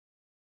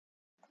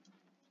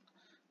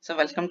So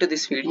welcome to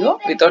this video.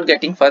 Without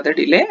getting further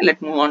delay,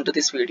 let's move on to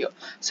this video.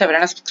 So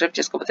ఎవరైనా subscribe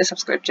చేసుకోకపోతే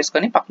subscribe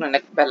చేసుకొని పక్కన ఉన్న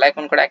bell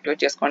icon కూడా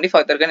activate చేసుకోండి.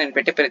 ఫర్దర్ గా నేను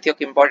పెట్టే ప్రతి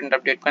ఒక్క ఇంపార్టెంట్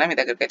అప్డేట్ కూడా మీ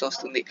దగ్గరికి అయితే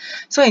వస్తుంది.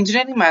 సో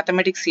ఇంజనీరింగ్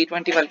మ్యాథమెటిక్స్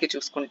c20 వాళ్ళకి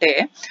చూసుకుంటే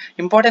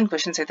ఇంపార్టెంట్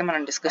క్వశ్చన్స్ అయితే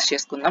మనం డిస్కస్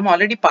చేసుకుందాం.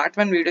 ఆల్రెడీ పార్ట్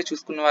 1 వీడియో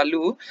చూసుకున్న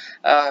వాళ్ళు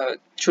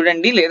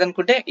చూడండి,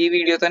 లేదనుకుంటే ఈ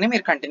వీడియోతోనే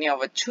మీరు కంటిన్యూ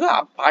అవ్వచ్చు. ఆ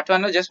పార్ట్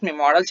 1 లో జస్ట్ మీ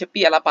మోడల్ చెప్పి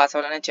ఎలా పాస్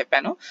అవ్వాలని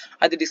చెప్పాను.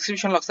 అది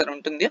డిస్క్రిప్షన్ లో ఒకసారి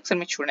ఉంటుంది, ఒకసారి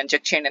మీరు చూడండి,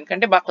 చెక్ చేయండి.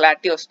 ఎందుకంటే బాగా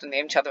క్లారిటీ వస్తుంది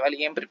ఏం చదవాలి,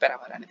 ఏం ప్రిపేర్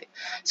అవ్వాలనేది.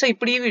 సో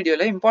ఇప్పుడు ఈ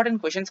వీడియోలో ఇంపార్టెంట్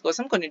క్వశ్చన్స్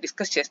కోసం కొన్ని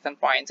డిస్కస్ చేస్తాను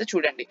పాయింట్స్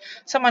చూడండి.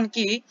 సో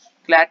మనకి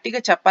క్లారిటీగా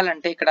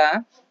చెప్పాలంటే ఇక్కడ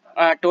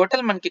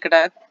టోటల్ మనకి ఇక్కడ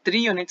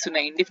 3 యూనిట్స్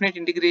ఉన్నాయి. Indefinite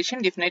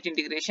integration, definite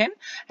integration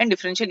and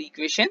differential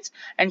equations.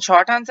 And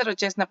short answer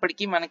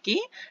వచ్చేసినప్పటికీ మనకి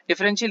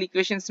డిఫరెన్షియల్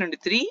ఈక్వేషన్స్ నుండి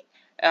 3,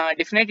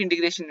 డిఫినైట్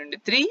ఇంటిగ్రేషన్ నుండి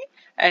 3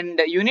 అండ్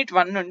యూనిట్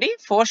 1 నుండి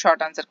 4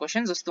 షార్ట్ ఆన్సర్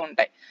క్వశ్చన్స్ వస్తూ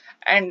ఉంటాయి.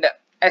 అండ్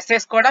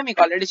ఎస్ఎస్ కూడా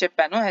మీకు ఆల్రెడీ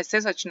చెప్పాను.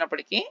 ఎస్ఎస్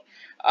వచ్చినప్పటికీ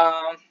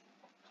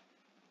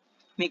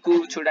మీకు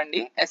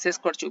చూడండి,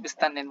 ఎస్ఎస్ కూడా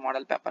చూపిస్తాను నేను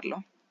మోడల్ పేపర్ లో.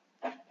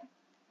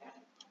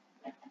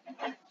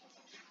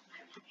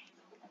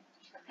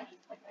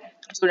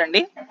 చూడండి,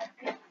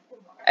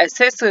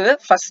 ఎస్ఎస్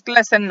ఫస్ట్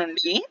లెసన్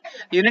నుండి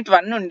యూనిట్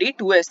 1 నుండి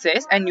 2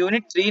 ఎస్ఎస్ అండ్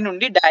యూనిట్ 3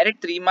 నుండి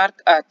డైరెక్ట్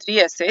 3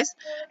 ఎస్ఎస్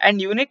అండ్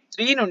యూనిట్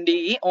 3 నుండి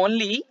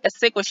only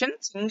SA question,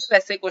 single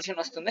SA question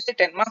వస్తుంది.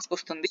 10 మార్క్స్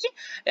వస్తుంది.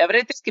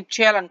 ఎవరైతే స్కిప్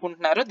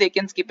చేయాలనుకుంటున్నారో దే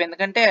కెన్ స్కిప్,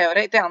 ఎందుకంటే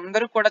ఎవరైతే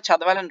అందరూ కూడా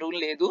చదవాలని రూల్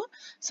లేదు.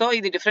 సో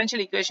ఇది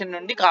డిఫరెన్షియల్ ఈక్వేషన్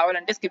నుండి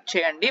కావాలంటే స్కిప్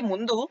చేయండి.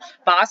 ముందు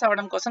పాస్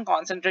అవ్వడం కోసం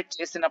కాన్సన్ట్రేట్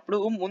చేసినప్పుడు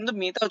ముందు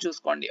మిగతా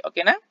చూసుకోండి,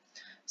 ఓకేనా?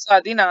 సో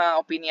అది నా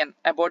opinion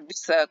about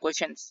this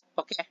questions.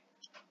 Okay,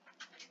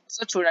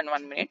 so చూడండి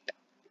 1 మినిట్.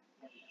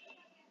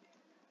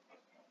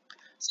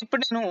 సో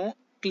ఇప్పుడు నేను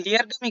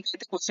క్లియర్ గా మీకు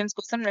అయితే క్వశ్చన్స్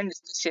కోసం నేను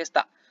డిస్కస్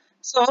చేస్తా.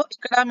 సో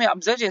ఇక్కడ మీరు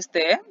అబ్జర్వ్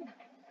చేస్తే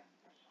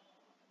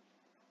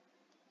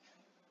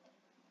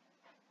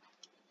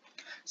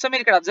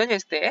మీరు ఇక్కడ అబ్జర్వ్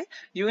చేస్తే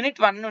యూనిట్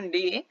 1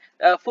 నుండి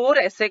 4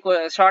 ఎస్ఏ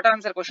షార్ట్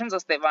ఆన్సర్ క్వశ్చన్స్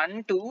వస్తాయి. 1,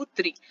 2,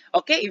 3.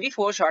 ఓకే, ఇవి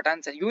 4 షార్ట్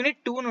ఆన్సర్. యూనిట్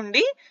 2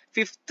 నుండి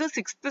 5th,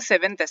 6th,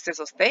 7th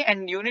ఎస్ఎస్ వస్తాయి.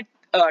 అండ్ యూనిట్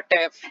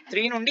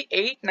 3 నుండి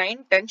 8, 9,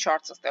 10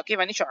 షార్ట్స్ వస్తాయి. ఓకే,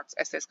 ఇవన్నీ షార్ట్స్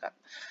ఎస్ఎస్ కాదు.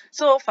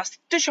 So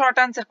first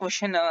short answer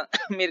question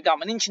మీరు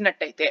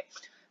గమనించినట్టయితే,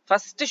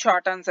 ఫస్ట్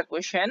షార్ట్ ఆన్సర్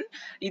క్వశ్చన్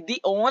ఇది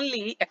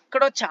ఓన్లీ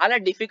ఎక్కడో చాలా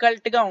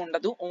డిఫికల్ట్ గా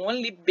ఉండదు,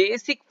 ఓన్లీ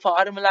బేసిక్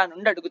ఫార్ములా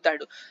నుండి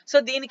అడుగుతాడు. సో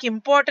దీనికి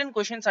ఇంపార్టెంట్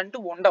క్వశ్చన్స్ అంటూ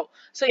ఉండవు.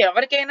 సో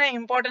ఎవరికైనా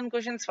important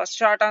questions first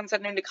short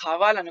answer నుండి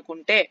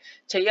కావాలనుకుంటే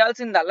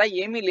చేయాల్సిందల్లా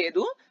ఏమీ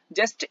లేదు,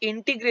 just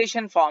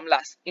integration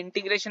formulas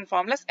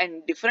and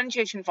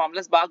differentiation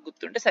formulas బాగా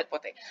గుర్తుంటే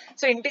సరిపోతాయి.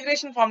 సో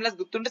ఇంటిగ్రేషన్ ఫార్ములాస్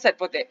గుర్తుంటే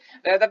సరిపోతాయి,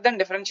 రాదర్ దెన్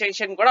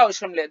డిఫరెన్షియేషన్ కూడా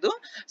అవసరం లేదు.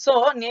 సో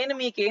నేను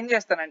మీకు ఏం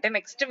చేస్తానంటే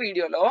నెక్స్ట్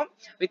వీడియోలో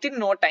with in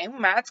no time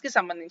maths కి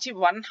సంబంధించి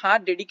 1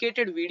 hour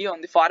డెడికేటెడ్ వీడియో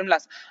ఉంది,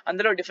 ఫార్ములాస్.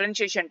 అందులో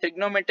differentiation,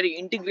 trigonometry,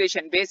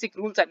 integration, basic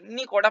rules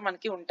అన్ని కూడా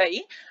మనకి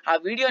ఉంటాయి. ఆ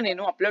వీడియో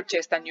నేను అప్లోడ్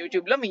చేస్తాను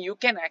యూట్యూబ్ లో, you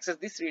can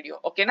access this video,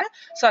 ఓకేనా?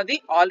 సో అది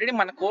ఆల్రెడీ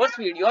మన కోర్స్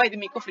వీడియో, ఇది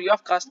మీకు ఫ్రీ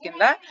ఆఫ్ కాస్ట్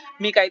కింద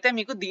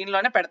మీకు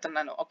దీనిలోనే పెడతాను,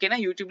 ఓకేనా?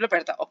 యూట్యూబ్ లో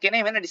పెడతా, ఓకేనా?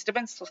 ఏమైనా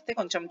డిస్టర్బెన్స్ వస్తే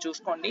కొంచెం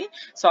చూసుకోండి,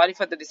 sorry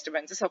for the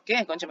disturbances. Okay,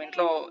 కొంచెం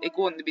ఇంట్లో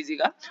ఎక్కువ ఉంది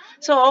బిజీగా.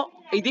 సో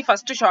ఇది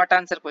ఫస్ట్ షార్ట్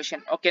ఆన్సర్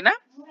క్వశ్చన్, ఓకేనా?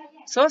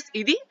 సో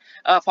ఇది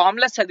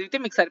ఫార్ములాస్ చదివితే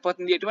మీకు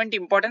సరిపోతుంది, ఎటువంటి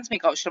ఇంపార్టెన్స్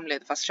మీకు అవసరం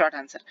లేదు first short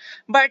answer.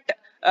 But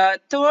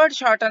third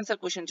short answer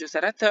question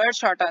చూసారా?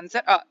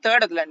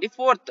 థర్డ్ వదలండి,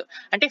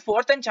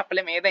 ఫోర్త్ అని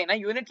చెప్పలేము. ఏదైనా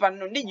యూనిట్ 1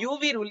 నుండి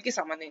యూవీ రూల్ కి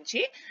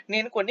సంబంధించి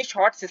నేను కొన్ని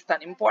షార్ట్స్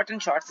ఇస్తాను,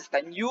 ఇంపార్టెంట్ షార్ట్స్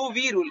ఇస్తాను.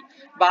 యూవీ రూల్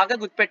బాగా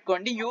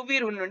గుర్తుపెట్టుకోండి. యూవీ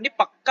రూల్ నుండి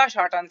పక్కా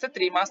షార్ట్ ఆన్సర్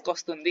 3 మార్క్స్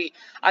వస్తుంది.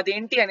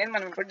 అదేంటి అనేది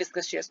మనం ఇప్పుడు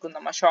డిస్కస్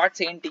చేసుకుందాం. ఆ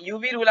షార్ట్స్ ఏంటి?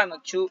 యూవీ రూల్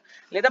అనొచ్చు,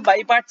 లేదా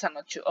బైపార్ట్స్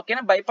అనొచ్చు,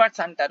 ఓకేనా?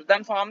 బైపార్ట్స్ అంటారు.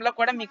 దాని ఫార్ములా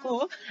కూడా మీకు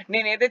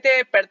నేను ఏదైతే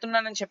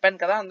పెడుతున్నానని చెప్పాను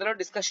కదా, అందులో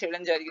డిస్కస్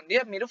చేయడం జరిగింది,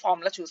 మీరు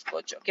ఫార్ములా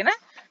చూసుకోవచ్చు, ఓకేనా?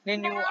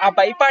 నేను ఆ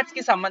బైపార్ట్స్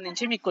కి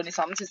సంబంధించి మీకు కొన్ని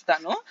సమ్స్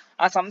ఇస్తాను,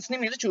 ఆ సమ్స్ ని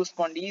మీరు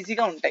చూసుకోండి,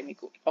 ఈజీగా ఉంటాయి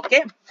మీకు. ఓకే,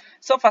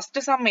 సో ఫస్ట్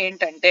సమ్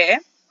ఏంటంటే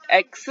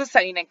x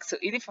sin x,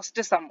 ఇది first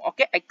some.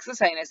 Okay, x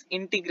sin x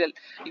integral,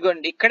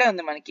 ఇగోండి ఇక్కడే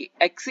ఉంది మనకి,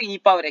 x e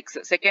power x.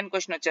 Second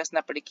question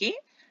వచ్చేసినప్పటికీ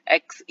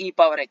x e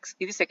power x,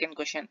 ఇది second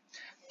question.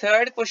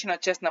 Third question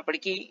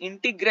వచ్చేసినప్పటికీ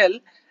integral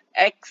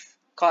x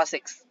cos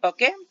x.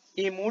 Okay,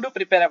 ఈ 3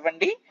 prepare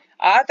అవ్వండి.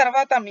 ఆ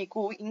తర్వాత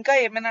మీకు ఇంకా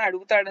ఏమైనా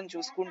అడుగుతాడని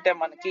చూసుకుంటే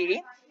మనకి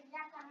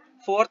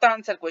fourth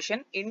answer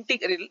question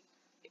integral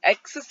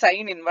x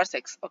sin inverse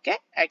x. Okay,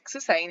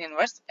 x sin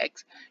inverse x,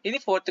 ఇది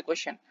ఫోర్త్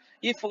క్వశ్చన్.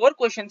 ఈ 4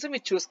 క్వశ్చన్స్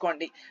మీరు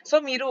చూసుకోండి. సో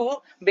మీరు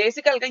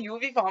బేసికల్ గా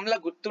యూవీ ఫార్ములా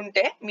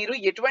గుర్తుంటే మీరు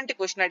ఎటువంటి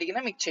క్వశ్చన్ అడిగినా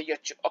మీకు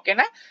చెయ్యొచ్చు,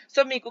 ఓకేనా?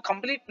 సో మీకు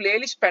కంప్లీట్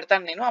ప్లేలిస్ట్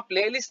పెడతాను నేను. ఆ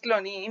ప్లేలిస్ట్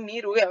లోని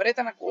మీరు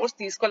ఎవరైతే నా కోర్స్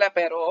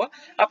తీసుకోలేకపోయారో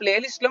ఆ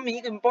ప్లేలిస్ట్ లో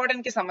మీకు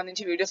ఇంపార్టెంట్ కి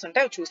సంబంధించి వీడియోస్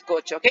ఉంటాయి, అవి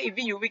చూసుకోవచ్చు. ఓకే,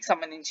 ఇవి యూవీకి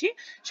సంబంధించి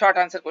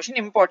short answer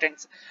question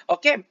importance.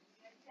 Okay,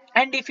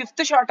 and ఈ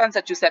ఫిఫ్త్ షార్ట్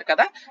ఆన్సర్ చూసారు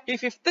కదా, ఈ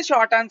ఫిఫ్త్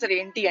షార్ట్ ఆన్సర్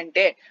ఏంటి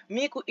అంటే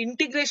మీకు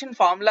ఇంటిగ్రేషన్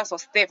ఫార్ములాస్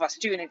వస్తే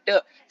ఫస్ట్ యూనిట్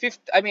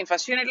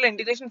లో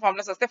ఇంటిగ్రేషన్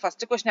ఫార్ములాస్ వస్తే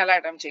ఫస్ట్ క్వశ్చన్ ఎలా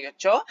అటెంప్ట్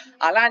చేయొచ్చో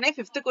అలానే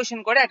ఫిఫ్త్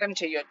క్వశ్చన్ కూడా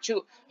అటెంప్ట్ చేయొచ్చు.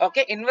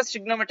 Okay, inverse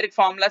trigonometric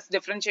formulas,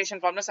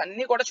 differentiation formulas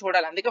అన్ని కూడా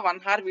చూడాలి. అందుకే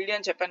 1 hour వీడియో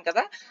అని చెప్పాను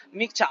కదా,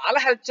 మీకు చాలా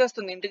హెల్ప్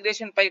చేస్తుంది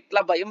ఇంటిగ్రేషన్ పై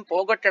ఇట్లా భయం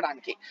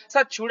పోగొట్టడానికి. సో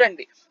అది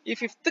చూడండి. ఈ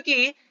ఫిఫ్త్ కి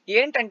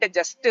ఏంటంటే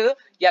జస్ట్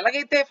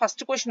ఎలాగైతే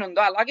ఫస్ట్ క్వశ్చన్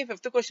ఉందో అలాగే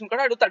ఫిఫ్త్ క్వశ్చన్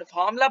కూడా అడుగుతాడు,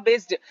 ఫార్ములా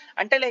బేస్డ్.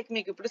 అంటే లైక్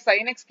మీకు ఇప్పుడు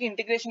sin x కి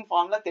ఇంటిగ్రేషన్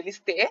ఫార్ములా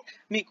తెలిస్తే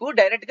మీకు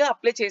డైరెక్ట్ గా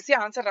అప్లై చేసి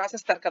ఆన్సర్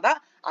రాసేస్తారు కదా,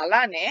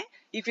 అలానే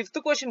ఈ ఫిఫ్త్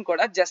క్వశ్చన్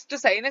కూడా జస్ట్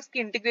sin x కి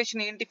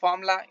ఇంటిగ్రేషన్ ఏంటి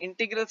formula,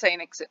 integral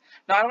sin x.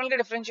 Normal గా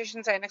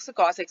differentiation sin x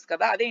cos x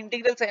కదా, అదే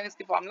ఇంటిగ్రల్ sin x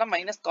కి ఫార్ములా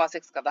మైనస్ cos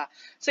x కదా.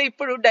 సో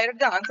ఇప్పుడు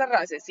డైరెక్ట్ గా ఆన్సర్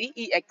రాసేసి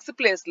ఈ x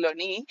ప్లేస్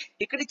లోని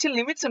ఇక్కడ ఇచ్చిన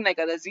లిమిట్స్ ఉన్నాయి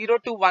కదా 0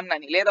 to 1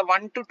 అని లేదా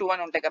 1 to 2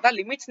 అని ఉంటాయి కదా,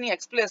 లిమిట్స్ ని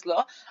x ప్లేస్ లో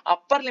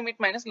upper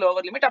limit minus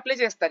lower limit apply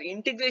చేస్తారు.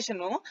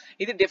 ఇంటిగ్రేషన్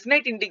ఇది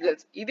డెఫినైట్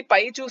ఇంటిగ్రల్స్, ఇది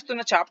పై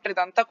చూస్తున్న చాప్టర్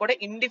ఇదంతా కూడా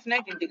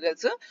ఇండిఫినైట్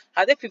ఇంటిగ్రల్స్.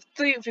 అదే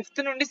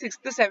ఫిఫ్త్ నుండి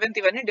 6th 7th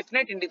ఇవన్నీ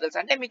డెఫినైట్ ఇంటిగ్రల్స్,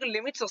 అంటే మీకు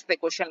లిమిట్స్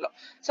వస్తాయి క్వశ్చన్ లో.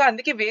 సో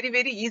అందుకే very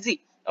very easy.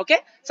 Okay,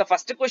 so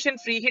first question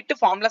free hit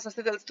formulas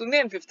వస్తే తెలుస్తుంది,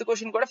 అండ్ ఫిఫ్త్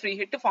క్వశ్చన్ కూడా ఫ్రీ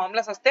హిట్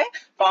ఫార్ములాస్ వస్తే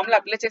ఫార్ములా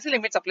అప్లై చేసి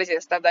లిమిట్స్ అప్లై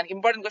చేస్తారు. దానికి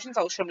ఇంపార్టెంట్ క్వశ్చన్స్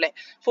అవసరం లే.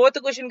 ఫోర్త్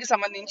క్వశ్చన్ కి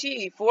సంబంధించి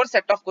 4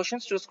 సెట్ ఆఫ్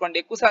క్వశ్చన్స్ చూసుకోండి,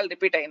 ఎక్కువ సార్లు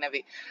రిపీట్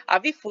అయినవి.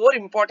 అవి 4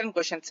 ఇంపార్టెంట్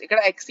క్వశ్చన్స్.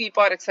 ఇక్కడ x e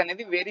power x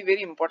అనేది వెరీ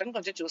వెరీ ఇంపార్టెంట్,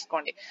 కొంచెం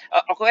చూసుకోండి.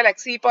 ఒకవేళ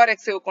x e power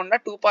x ఇవ్వకుండా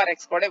 2 power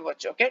x కూడా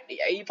ఇవ్వచ్చు. ఓకే,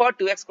 e power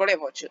 2x కూడా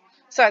ఇవ్వచ్చు.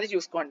 సో అది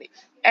చూసుకోండి.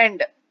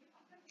 అండ్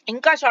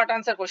ఇంకా షార్ట్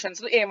ఆన్సర్ క్వశ్చన్స్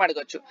లో ఏం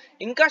అడగొచ్చు,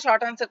 ఇంకా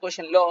షార్ట్ ఆన్సర్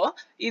క్వశ్చన్ లో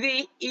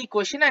ఈ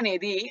క్వశ్చన్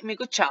అనేది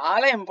మీకు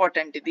చాలా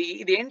ఇంపార్టెంట్.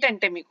 ఇది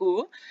ఏంటంటే మీకు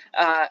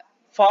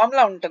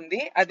ఫార్ములా ఉంటుంది,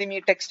 అది మీ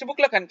టెక్స్ట్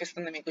బుక్ లో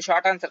కనిపిస్తుంది మీకు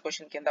షార్ట్ ఆన్సర్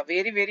క్వశ్చన్ కింద,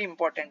 వెరీ వెరీ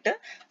ఇంపార్టెంట్.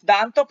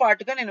 దాంతో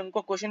పాటుగా నేను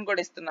ఇంకో క్వశ్చన్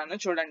కూడా ఇస్తున్నాను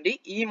చూడండి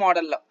ఈ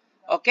మోడల్లో.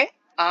 ఓకే,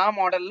 ఆ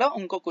మోడల్లో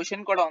ఇంకో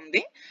క్వశ్చన్ కూడా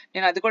ఉంది,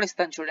 నేను అది కూడా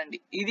ఇస్తాను చూడండి.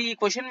 ఈ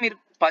క్వశ్చన్ మీరు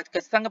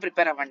ఖచ్చితంగా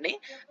ప్రిపేర్ అవ్వండి.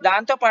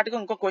 దాంతో పాటుగా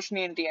ఇంకో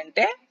క్వశ్చన్ ఏంటి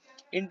అంటే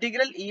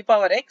integral e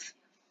power x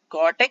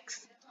cot x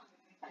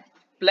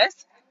plus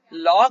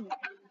log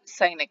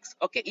sin x.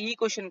 Okay, ఈ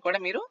క్వశ్చన్ కూడా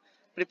మీరు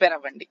ప్రిపేర్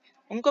అవ్వండి.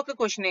 ఇంకొక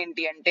క్వశ్చన్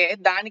ఏంటి అంటే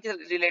దానికి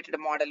రిలేటెడ్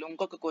మోడల్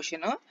ఇంకొక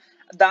క్వశ్చన్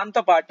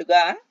దాంతో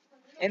పాటుగా,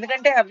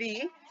 ఎందుకంటే అవి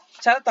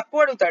చాలా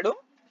తక్కువ అడుగుతాడు,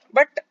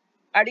 బట్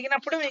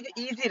అడిగినప్పుడు మీకు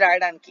ఈజీ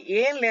రాయడానికి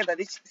ఏం లేదు,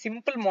 అది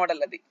సింపుల్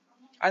మోడల్ అది,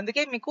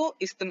 అందుకే మీకు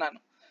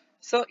ఇస్తున్నాను.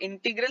 So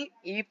integral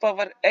e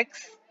power x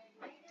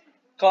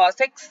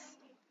cos x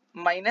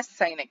minus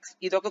sin x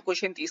ఇది ఒక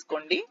క్వశ్చన్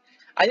తీసుకోండి,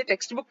 అది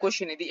టెక్స్ట్ బుక్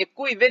క్వశ్చన్. ఇది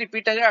ఎక్కువ ఇవే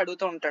రిపీట్ గా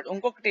అడుగుతూ ఉంటాడు.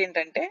 ఇంకొకటి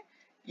ఏంటంటే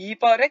e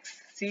power x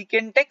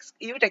secant x,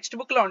 ఇవి టెక్స్ట్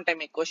బుక్ లో ఉంటాయి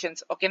మీకు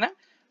క్వశ్చన్స్. ఓకేనా,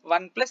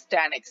 1 plus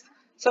tan x.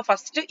 So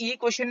first ఈ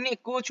క్వశ్చన్ ని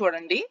ఎక్కువ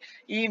చూడండి.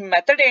 ఈ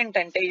మెథడ్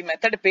ఏంటంటే ఈ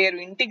మెథడ్ పేరు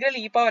integral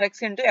e power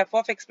x into f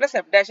of x plus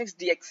f dash x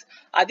dx,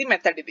 అది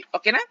మెథడ్ ఇది.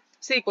 ఓకేనా,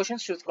 సో ఈ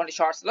క్వశ్చన్స్ చూసుకోండి,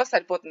 షార్ట్స్ లో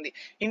సరిపోతుంది.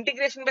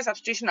 ఇంటిగ్రేషన్ బై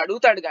సబ్స్టిట్యూషన్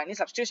అడుగుతాడు, కానీ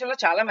సబ్స్టిట్యూషన్ లో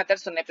చాలా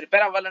మెథడ్స్ ఉన్నాయి,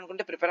 ప్రిపేర్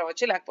అవ్వాలనుకుంటే ప్రిపేర్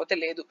అవ్వచ్చు, లేకపోతే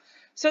లేదు.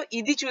 సో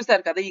ఇది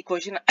చూసారు కదా ఈ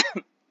క్వశ్చన్.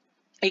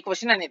 ఈ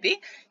క్వశ్చన్ అనేది,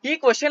 ఈ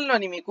క్వశ్చన్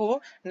లోని మీకు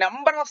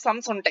నెంబర్ ఆఫ్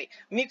సమ్స్ ఉంటాయి.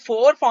 మీకు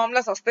 4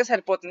 ఫార్ములాస్ వస్తే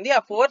సరిపోతుంది. ఆ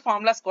 4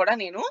 ఫార్ములాస్ కూడా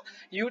నేను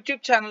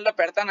యూట్యూబ్ ఛానల్లో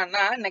పెడతానన్న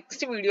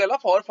నెక్స్ట్ వీడియోలో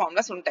 4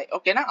 ఫార్ములాస్ ఉంటాయి.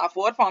 ఓకేనా, ఆ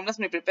 4 ఫార్ములాస్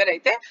మీరు ప్రిపేర్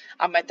అయితే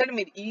ఆ మెథడ్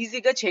మీరు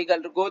ఈజీగా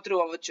చేయగలరు, గో త్రూ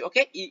అవ్వచ్చు.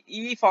 ఓకే,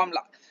 ఈ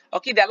ఫార్ములా.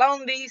 ఓకే, ఇది ఎలా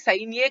ఉంది,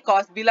 సైన్ ఏ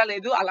కాస్ బి లా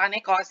లేదు, అలానే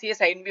కాస్ ఏ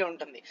సైన్ బి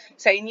ఉంటుంది,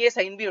 సైన్ ఏ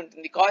సైన్ బి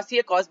ఉంటుంది, కాస్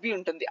ఏ కాస్ బి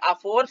ఉంటుంది. ఆ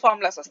 4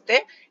 ఫార్ములాస్ వస్తే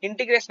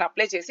ఇంటిగ్రేషన్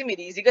అప్లై చేసి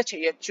మీరు ఈజీగా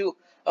చేయొచ్చు.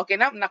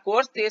 ఓకేనా, నా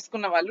కోర్స్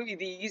తీసుకున్న వాళ్ళు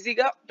ఇది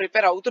ఈజీగా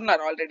ప్రిపేర్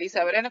అవుతున్నారు ఆల్రెడీ. సో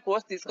ఎవరైనా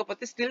కోర్స్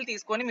తీసుకోకపోతే స్టిల్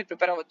తీసుకొని మీరు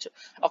ప్రిపేర్ అవ్వచ్చు.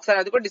 ఒకసారి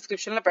అది కూడా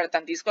డిస్క్రిప్షన్ లో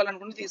పెడతాను,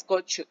 తీసుకోవాలనుకుంటే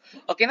తీసుకోవచ్చు.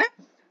 ఓకేనా,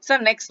 సో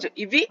నెక్స్ట్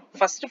ఇవి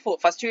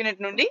ఫస్ట్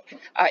యూనిట్ నుండి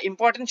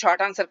important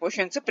short answer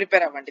questions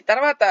prepare అవ్వండి.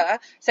 తర్వాత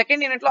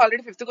సెకండ్ యూనిట్ లో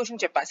ఆల్రెడీ 5th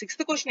క్వశ్చన్ చెప్పా.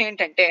 6th క్వశ్చన్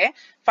ఏంటంటే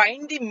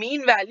ఫైండ్ ది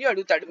మీన్ వాల్యూ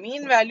అడుగుతాడు.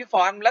 మీన్ వాల్యూ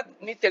ఫార్ములా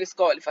మీరు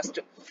తెలుసుకోవాలి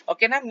ఫస్ట్.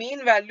 ఓకేనా,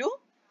 మీన్ వాల్యూ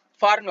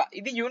ఫార్ములా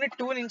ఇది యూనిట్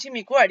 2 నుంచి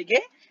మీకు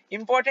అడిగే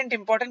ఇంపార్టెంట్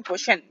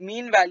క్వశ్చన్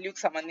మీన్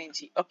వాల్యూకి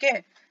సంబంధించి. ఓకే,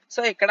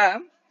 సో ఇక్కడ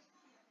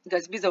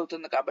గజ్బిజ్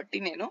అవుతుంది కాబట్టి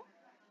నేను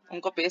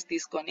ఇంకో పేజ్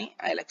తీసుకొని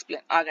ఐ విల్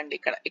ఎక్స్ప్లెయిన్. ఆగండి,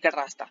 ఇక్కడ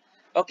రాస్తా.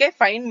 Okay,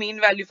 find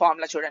mean value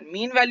formula చూడండి.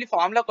 మీన్ వాల్యూ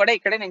ఫార్ములా కూడా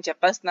ఇక్కడే నేను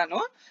చెప్పేస్తున్నాను,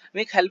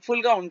 మీకు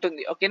హెల్ప్ఫుల్ గా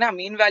ఉంటుంది. ఓకేనా,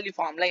 మీన్ వాల్యూ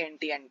ఫార్ములా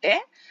ఏంటి అంటే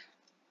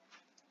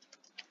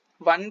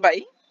 1/b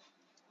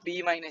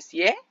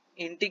 - a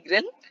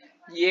integral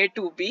a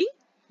to b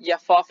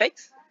f of x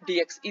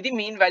dx, ఇది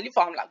మీన్ వాల్యూ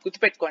ఫార్ములా,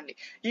 గుర్తుపెట్టుకోండి.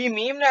 ఈ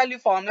మీన్ వాల్యూ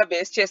ఫార్ములా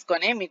బేస్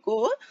చేసుకొని మీకు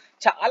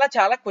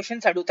చాలా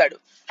క్వశ్చన్స్ అడుగుతాడు.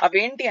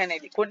 అవేంటి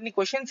అనేది, కొన్ని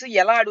క్వశ్చన్స్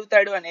ఎలా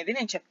అడుగుతాడు అనేది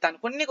నేను చెప్తాను.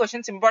 కొన్ని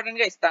క్వశ్చన్స్ ఇంపార్టెంట్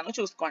గా ఇస్తాను,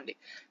 చూసుకోండి.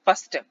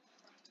 First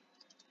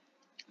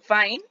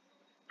find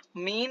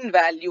mean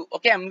value.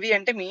 Okay, MV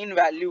అంటే మీన్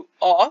వాల్యూ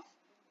ఆఫ్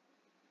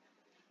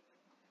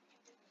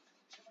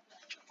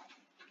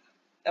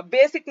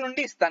బేసిక్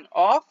నుండి ఇస్తాను,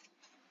 ఆఫ్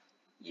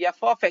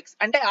ఎఫ్ ఆఫ్ ఎక్స్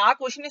అంటే ఆ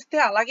క్వశ్చన్ ఇస్తే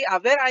అలాగే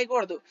అవే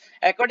రాయకూడదు.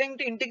 అకార్డింగ్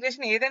టు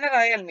ఇంటిగ్రేషన్ ఏదైనా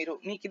రాయాలి మీరు.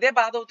 మీకు ఇదే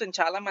బాధ అవుతుంది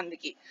చాలా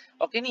మందికి.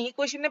 ఓకేనా, ఈ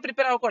క్వశ్చన్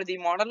ప్రిపేర్ అవ్వకూడదు. ఈ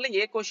మోడల్లో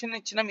ఏ క్వశ్చన్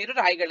ఇచ్చినా మీరు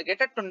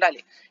రాయగలిగేటట్టు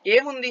ఉండాలి.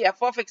 ఏముంది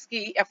ఎఫ్ ఆఫ్ ఎక్స్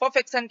కి, ఎఫ్ ఆఫ్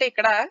ఎక్స్ అంటే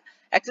ఇక్కడ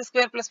ఎక్స్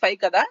స్క్వేర్ ప్లస్ 5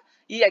 కదా,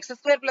 ఈ ఎక్స్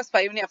స్క్వేర్ ప్లస్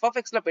 5 ని ఎఫ్ ఆఫ్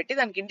ఎక్స్ లో పెట్టి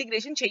దానికి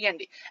ఇంటిగ్రేషన్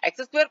చేయండి.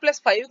 ఎక్స్ స్క్వేర్ ప్లస్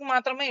 5 కి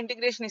మాత్రమే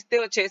ఇంటిగ్రేషన్ ఇస్తే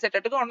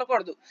చేసేటట్టుగా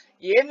ఉండకూడదు.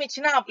 ఏమి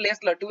ఇచ్చినా ఆ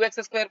ప్లేస్ లో 2x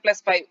స్క్వేర్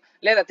ప్లస్ 5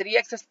 లేదా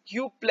 3x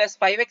cube plus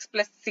 5x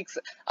plus 6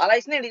 అలా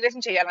ఇచ్చిన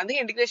ఇంటిగ్రేషన్ చేయాలి. అందుకే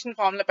ఇంటిగ్రేషన్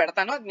ఫార్మ్ లో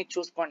పెడతాను, అది మీరు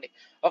చూసుకోండి.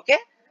 ఓకే,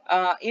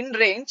 ఇన్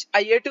రేంజ్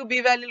ఆ ఏ టు బి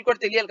వాల్యూలు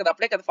కూడా తెలియాలి కదా,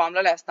 అప్పుడే కదా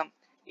ఫార్ములాలో వేస్తాం.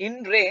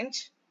 ఇన్ రేంజ్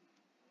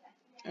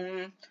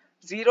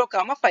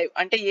 0,5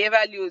 అంటే ఏ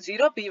వాల్యూ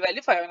 0, బి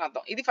వాల్యూ 5 అని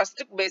అర్థం. ఇది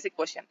ఫస్ట్ బేసిక్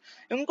క్వశ్చన్.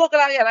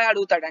 ఇంకొకలాగా ఎలా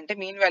అడుగుతాడంటే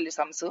mean value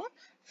sums.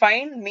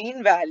 Find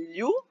mean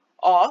value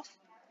of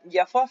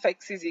F of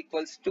X is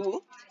equals to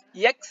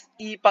X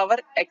ఈ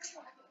power X.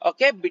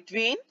 Okay,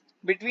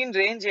 between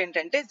range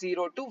ఏంటంటే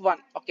 0 to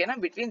 1. ఓకేనా,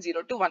 బిట్వీన్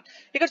 0 to 1.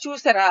 ఇక్కడ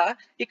చూసారా,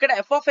 ఇక్కడ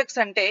ఎఫ్ ఆఫ్ ఎక్స్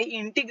అంటే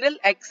ఇంటిగ్రల్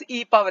ఎక్స్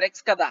ఈ పవర్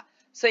ఎక్స్ కదా.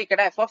 సో ఇక్కడ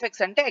ఎఫ్ ఆఫ్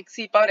ఎక్స్ అంటే ఎక్స్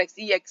ఈ పవర్ ఎక్స్.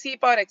 ఈ ఎక్స్ ఈ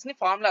పవర్ ఎక్స్ ని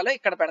ఫార్ములాలో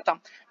ఇక్కడ పెడతాం.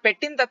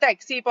 పెట్టిన తర్వాత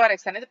ఎక్స్ ఈ పవర్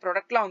ఎక్స్ అనేది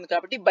ప్రొడక్ట్ లా ఉంది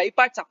కాబట్టి బై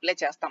పార్ట్స్ అప్లై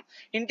చేస్తాం.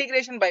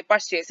 ఇంటిగ్రేషన్ బై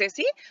పార్ట్స్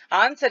చేసేసి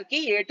ఆన్సర్ కి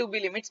ఏ టు బి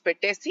లిమిట్స్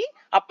పెట్టేసి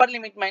upper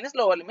limit minus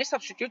lower limit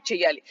substitute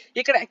చేయాలి.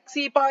 ఇక్కడ ఎక్స్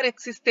ఈ పవర్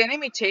ఎక్స్ ఇస్తేనే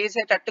మీరు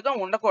చేసేటట్టుగా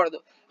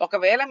ఉండకూడదు.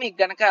 ఒకవేళ మీకు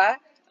గనక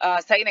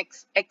సైన్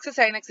ఎక్స్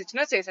సైన్ ఎక్స్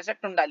ఇచ్చినా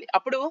చేసేటట్టు ఉండాలి.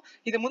 అప్పుడు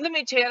ఇది ముందు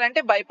మీరు చేయాలంటే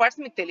బై పార్ట్స్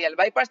మీకు తెలియాలి,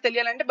 బై పార్ట్స్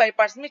తెలియాలంటే బై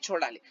పార్ట్స్ మీరు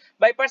చూడాలి,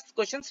 బై పార్ట్స్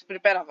క్వశ్చన్స్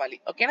ప్రిపేర్ అవ్వాలి.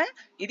 ఓకేనా,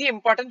 ఇది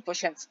ఇంపార్టెంట్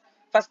క్వశ్చన్స్.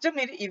 ఫస్ట్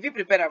మీరు ఇవి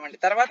ప్రిపేర్ అవ్వండి,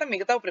 తర్వాత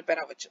మిగతా ప్రిపేర్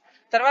అవ్వచ్చు.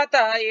 తర్వాత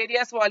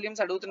ఏరియాస్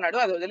వాల్యూమ్స్ అడుగుతున్నాడు,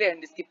 అది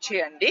వదిలేయండి, స్కిప్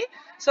చేయండి.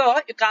 సో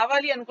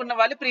కావాలి అనుకున్న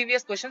వాళ్ళు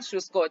ప్రీవియస్ క్వశ్చన్స్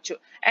చూసుకోవచ్చు.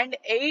 అండ్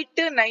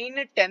 8,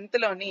 9, 10th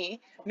లోని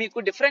మీకు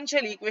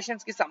డిఫరెన్షియల్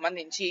ఈక్వేషన్స్ కి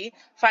సంబంధించి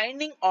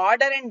finding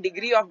order and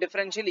degree of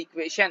differential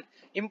equation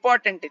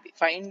important. ఇది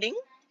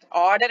finding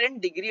order and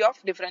degree of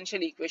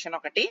differential equation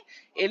ఒకటి,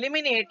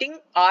 ఎలిమినేటింగ్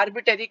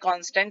ఆర్బిటరీ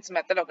కాన్స్టెంట్స్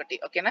మెథడ్ ఒకటి.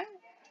 ఓకేనా,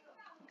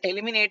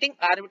 ఎలిమినేటింగ్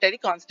ఆర్బిటరీ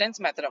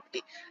కాన్స్టెంట్స్ మెథడ్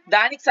ఒకటి.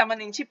 దానికి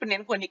సంబంధించి ఇప్పుడు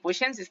నేను కొన్ని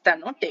క్వశ్చన్స్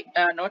ఇస్తాను,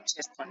 నోట్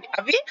చేసుకోండి.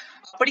 అవి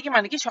అప్పటికి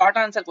మనకి షార్ట్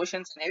ఆన్సర్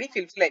క్వశ్చన్స్ అనేవి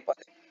ఫిల్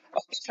అయిపోతాయి.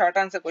 ఓకే,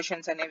 షార్ట్ ఆన్సర్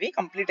క్వశ్చన్స్ అనేవి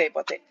కంప్లీట్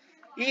అయిపోతాయి.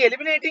 ఈ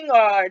ఎలిమినేటింగ్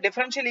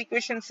డిఫరెన్షియల్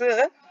ఈక్వేషన్స్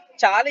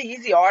చాలా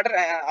easy.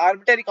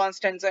 Arbitrary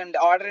constants and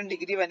order and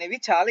degree అనేవి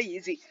చాలా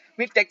ఈజీ.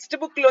 మీరు టెక్స్ట్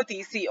బుక్ లో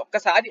తీసి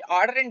ఒక్కసారి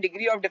order and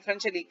degree of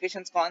differential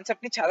equations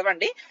concept ని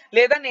చదవండి,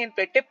 లేదా నేను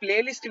పెట్టే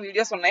ప్లేలిస్ట్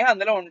వీడియోస్ ఉన్నాయో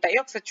అందులో ఉంటాయి,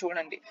 ఒకసారి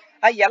చూడండి.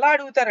 అవి ఎలా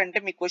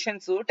అడుగుతారంటే మీ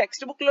క్వశ్చన్స్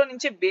టెక్స్ట్ బుక్ లో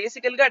నుంచి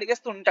బేసికల్ గా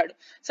అడిగేస్తూ ఉంటాడు.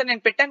 సో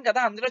నేను పెట్టాను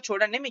కదా, అందులో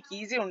చూడండి, మీకు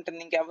ఈజీ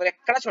ఉంటుంది, ఇంకెవరు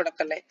ఎక్కడ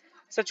చూడక్కర్లే.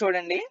 సో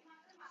చూడండి,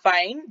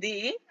 find the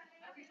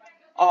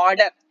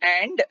order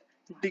and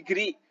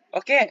degree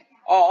okay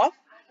of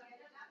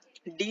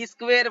d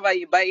square y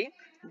by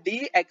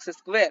dx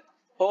square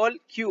whole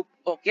cube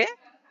okay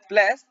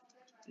plus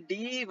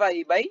dy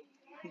by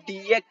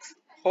dx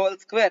whole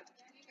square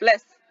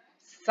plus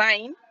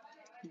sin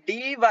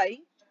dy by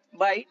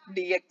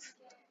dx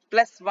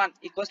plus 1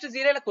 equals to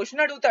 0. ఇలా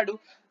question అడుగుతాడు,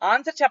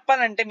 answer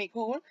చెప్పాలంటే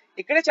మీకు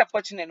ఇక్కడే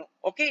చెప్పొచ్చు నేను.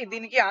 Okay,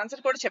 దీనికి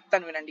answer కూడా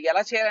చెప్తాను, వినండి.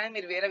 ఎలా చేయాలని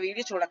మీరు వేరే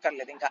వీడియో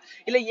చూడక్కర్లేదు. ఇంకా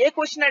ఇలా ఏ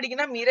క్వశ్చన్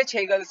అడిగినా మీరే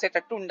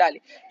చేయగలిసేటట్టు ఉండాలి.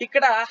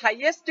 ఇక్కడ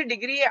హైయెస్ట్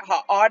డిగ్రీ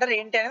ఆర్డర్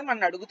ఏంటి అనేది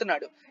మనం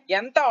అడుగుతున్నాడు.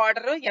 ఎంత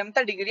ఆర్డర్ ఎంత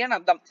డిగ్రీ అని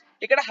అర్థం.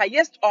 ఇక్కడ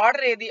హైయెస్ట్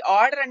ఆర్డర్ ఏది,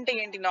 ఆర్డర్ అంటే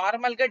ఏంటి,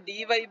 నార్మల్ గా dy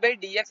by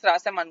dx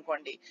రాసాం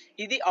అనుకోండి,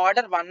 ఇది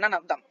ఆర్డర్ 1 అని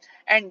అర్థం.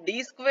 And d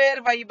square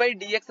y by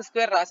dx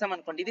square రాసాం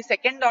అనుకోండి, ఇది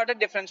సెకండ్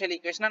ఆర్డర్ డిఫరెన్షియల్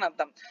ఈక్వేషన్ అని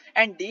అర్థం.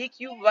 And d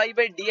cube y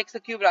by dx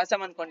cube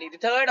రాసాం అనుకోండి, ఇది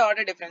థర్డ్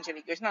ఆర్డర్ డిఫరెన్షియల్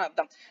ఈక్వేషన్ అని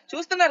అర్థం.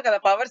 చూస్తున్నారు కదా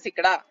పవర్స్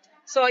ఇక్కడ.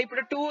 సో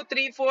ఇప్పుడు 2,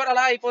 3, 4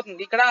 అలా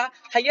అయిపోతుంది. ఇక్కడ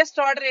హైయెస్ట్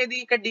ఆర్డర్ ఏది,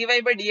 ఇక్కడ dy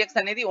by dx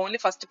అనేది only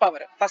first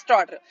power, first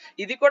order.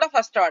 ఇది కూడా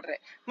ఫస్ట్ ఆర్డరే.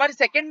 మరి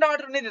సెకండ్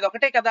ఆర్డర్ అనేది ఇది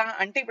ఒకటే కదా,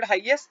 అంటే ఇప్పుడు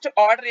హైయెస్ట్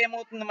ఆర్డర్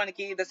ఏమవుతుంది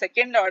మనకి, the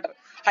second order.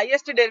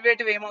 Highest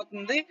derivative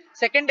ఏమవుతుంది,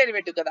 సెకండ్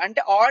డెరివేటివ్ కదా,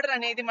 అంటే ఆర్డర్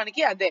అనేది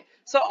మనకి అదే.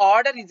 So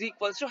order is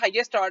equals to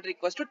highest order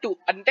equals to 2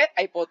 అంటే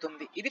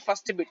అయిపోతుంది. ఇది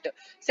ఫస్ట్ బిట్.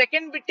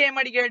 సెకండ్ బిట్ ఏం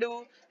అడిగాడు,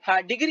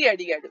 డిగ్రీ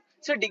అడిగాడు.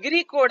 సో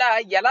డిగ్రీ కూడా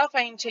ఎలా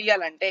ఫైండ్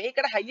చేయాలంటే,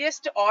 ఇక్కడ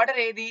హైయెస్ట్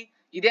ఆర్డర్ ఏది,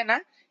 ఇదేనా,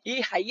 ఈ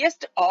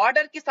హైయెస్ట్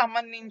ఆర్డర్ కి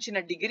సంబంధించిన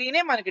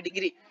డిగ్రీనే మనకి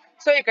డిగ్రీ.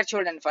 సో ఇక్కడ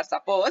చూడండి, ఫర్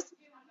సపోజ్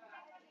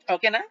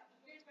ఓకేనా,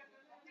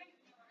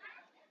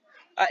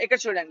 ఇక్కడ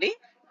చూడండి,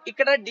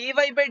 ఇక్కడ dy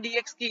by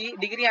dx కి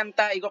డిగ్రీ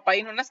అంతా ఇగో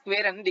పైన ఉన్న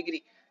స్క్వేర్ అని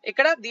డిగ్రీ.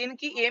 ఇక్కడ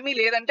దీనికి ఏమీ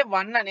లేదంటే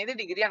 1 అనేది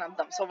డిగ్రీ అని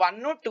అర్థం. సో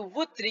 1,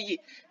 2,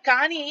 3.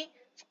 కానీ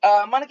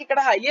మనకి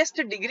ఇక్కడ హైయెస్ట్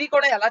డిగ్రీ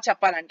కూడా ఎలా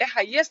చెప్పాలంటే,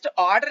 హైయెస్ట్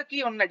ఆర్డర్ కి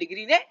ఉన్న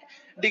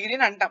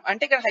డిగ్రీని అంటాం.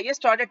 అంటే ఇక్కడ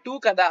హైయెస్ట్ ఆర్డర్ 2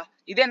 కదా,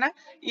 ఇదేనా.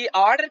 ఈ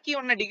ఆర్డర్ కి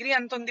ఉన్న డిగ్రీ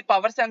ఎంత ఉంది,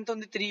 పవర్స్ ఎంత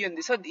ఉంది, 3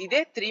 ఉంది. సో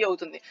ఇదే 3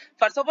 అవుతుంది.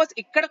 ఫర్ సపోజ్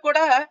ఇక్కడ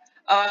కూడా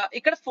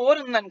ఇక్కడ 4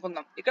 ఉంది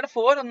అనుకుందాం, ఇక్కడ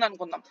 4 ఉంది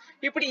అనుకుందాం.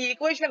 ఇప్పుడు ఈ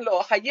ఈక్వేషన్ లో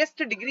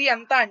హైయెస్ట్ డిగ్రీ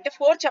ఎంత అంటే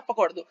 4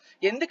 చెప్పకూడదు,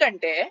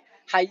 ఎందుకంటే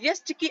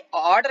హైయెస్ట్ కి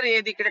ఆర్డర్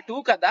ఏది, ఇక్కడ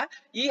 2 కదా,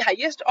 ఈ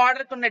హైయెస్ట్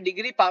ఆర్డర్ కి ఉన్న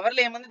డిగ్రీ పవర్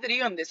లో ఏముంది,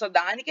 3 ఉంది. సో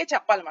దానికే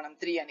చెప్పాలి మనం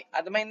 3 అని.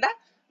 అర్థమైందా,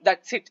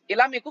 దట్స్ ఇట్.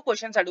 ఇలా మీకు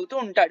క్వశ్చన్స్ అడుగుతూ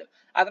ఉంటాడు,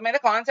 అర్థమైందా,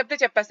 కాన్సెప్టే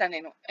చెప్పేస్తాను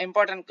నేను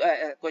ఇంపార్టెంట్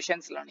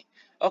క్వశ్చన్స్ లోని.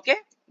 Okay,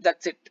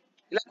 that's it.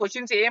 ఇలా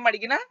క్వశ్చన్స్ ఏం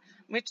అడిగినా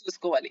మీరు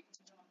చూసుకోవాలి.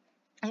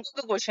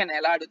 ఇంకొక క్వశ్చన్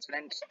ఎలా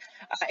అడుగుతాడంటే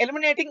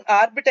eliminating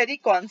arbitrary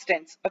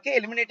constants. Okay,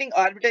 eliminating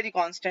arbitrary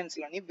constants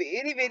లోని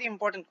వెరీ వెరీ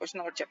ఇంపార్టెంట్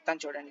క్వశ్చన్ ఒకటి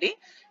చెప్తాను చూడండి.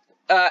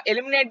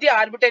 ఎలిమినేట్ ది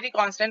ఆర్బిటరీ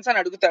కాన్స్టెంట్స్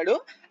అని అడుగుతాడు.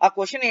 ఆ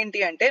క్వశ్చన్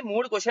ఏంటి అంటే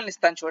 3 క్వశ్చన్లు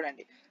ఇస్తాను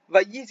చూడండి.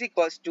 y is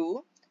equals to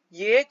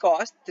a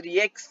cos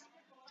 3x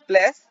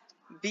plus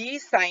b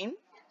sin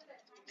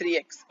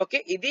 3x. Okay,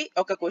 ఇది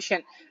ఒక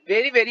క్వశ్చన్,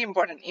 వెరీ వెరీ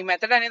ఇంపార్టెంట్. ఈ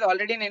మెథడ్ అనేది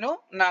ఆల్రెడీ నేను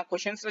నా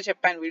క్వశ్చన్స్ లో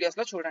చెప్పాను, వీడియోస్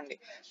లో చూడండి.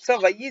 So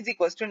y is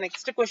equals to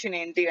next question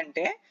ఏంటి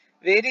అంటే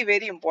వెరీ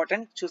వెరీ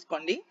ఇంపార్టెంట్,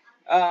 చూసుకోండి.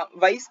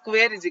 y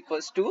square is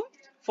equals to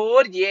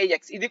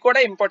 4ax. ఇది కూడా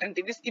ఇంపార్టెంట్,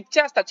 ఇది స్కిప్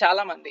చేస్తా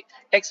చాలా మంది.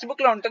 టెక్స్ట్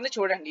బుక్ లో ఉంటుంది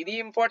చూడండి, ఇది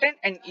ఇంపార్టెంట్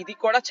అండ్ ఇది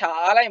కూడా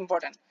చాలా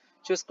ఇంపార్టెంట్,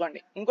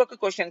 చూసుకోండి. ఇంకొక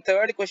క్వశ్చన్,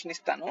 థర్డ్ క్వశ్చన్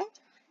ఇస్తాను.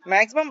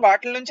 మాక్సిమం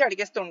వాటిల నుంచి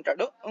అడిగేస్తూ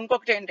ఉంటాడు.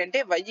 ఇంకొకటి ఏంటంటే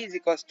y is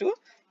equals to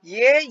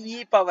ae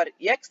power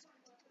x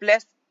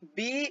plus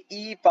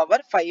BE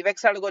power 5x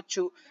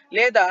అడగొచ్చు,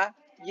 లేదా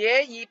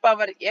ae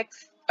power x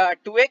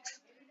 2x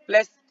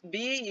plus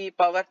BE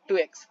power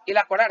 2x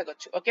ఇలా కూడా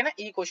అడగొచ్చు. ఓకేనా,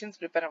 ఈ క్వశ్చన్స్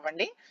ప్రిపేర్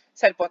అవ్వండి,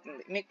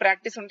 సరిపోతుంది. మీకు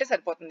ప్రాక్టీస్ ఉంటే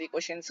సరిపోతుంది. ఈ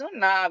క్వశ్చన్స్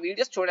నా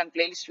వీడియోస్ చూడండి,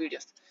 playlist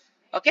videos.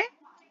 Okay,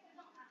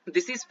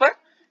 this is for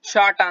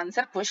short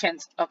answer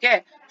questions. Okay,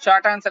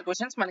 short answer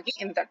questions మనకి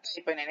ఇంత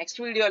అయిపోయినాయి.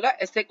 నెక్స్ట్ వీడియోలో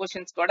ఎస్ఏ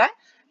క్వశ్చన్స్ కూడా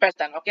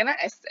పెడతాను. ఓకేనా,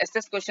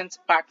 ఎస్ఎస్ క్వశ్చన్స్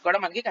పార్ట్ కూడా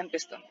మనకి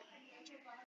కనిపిస్తుంది.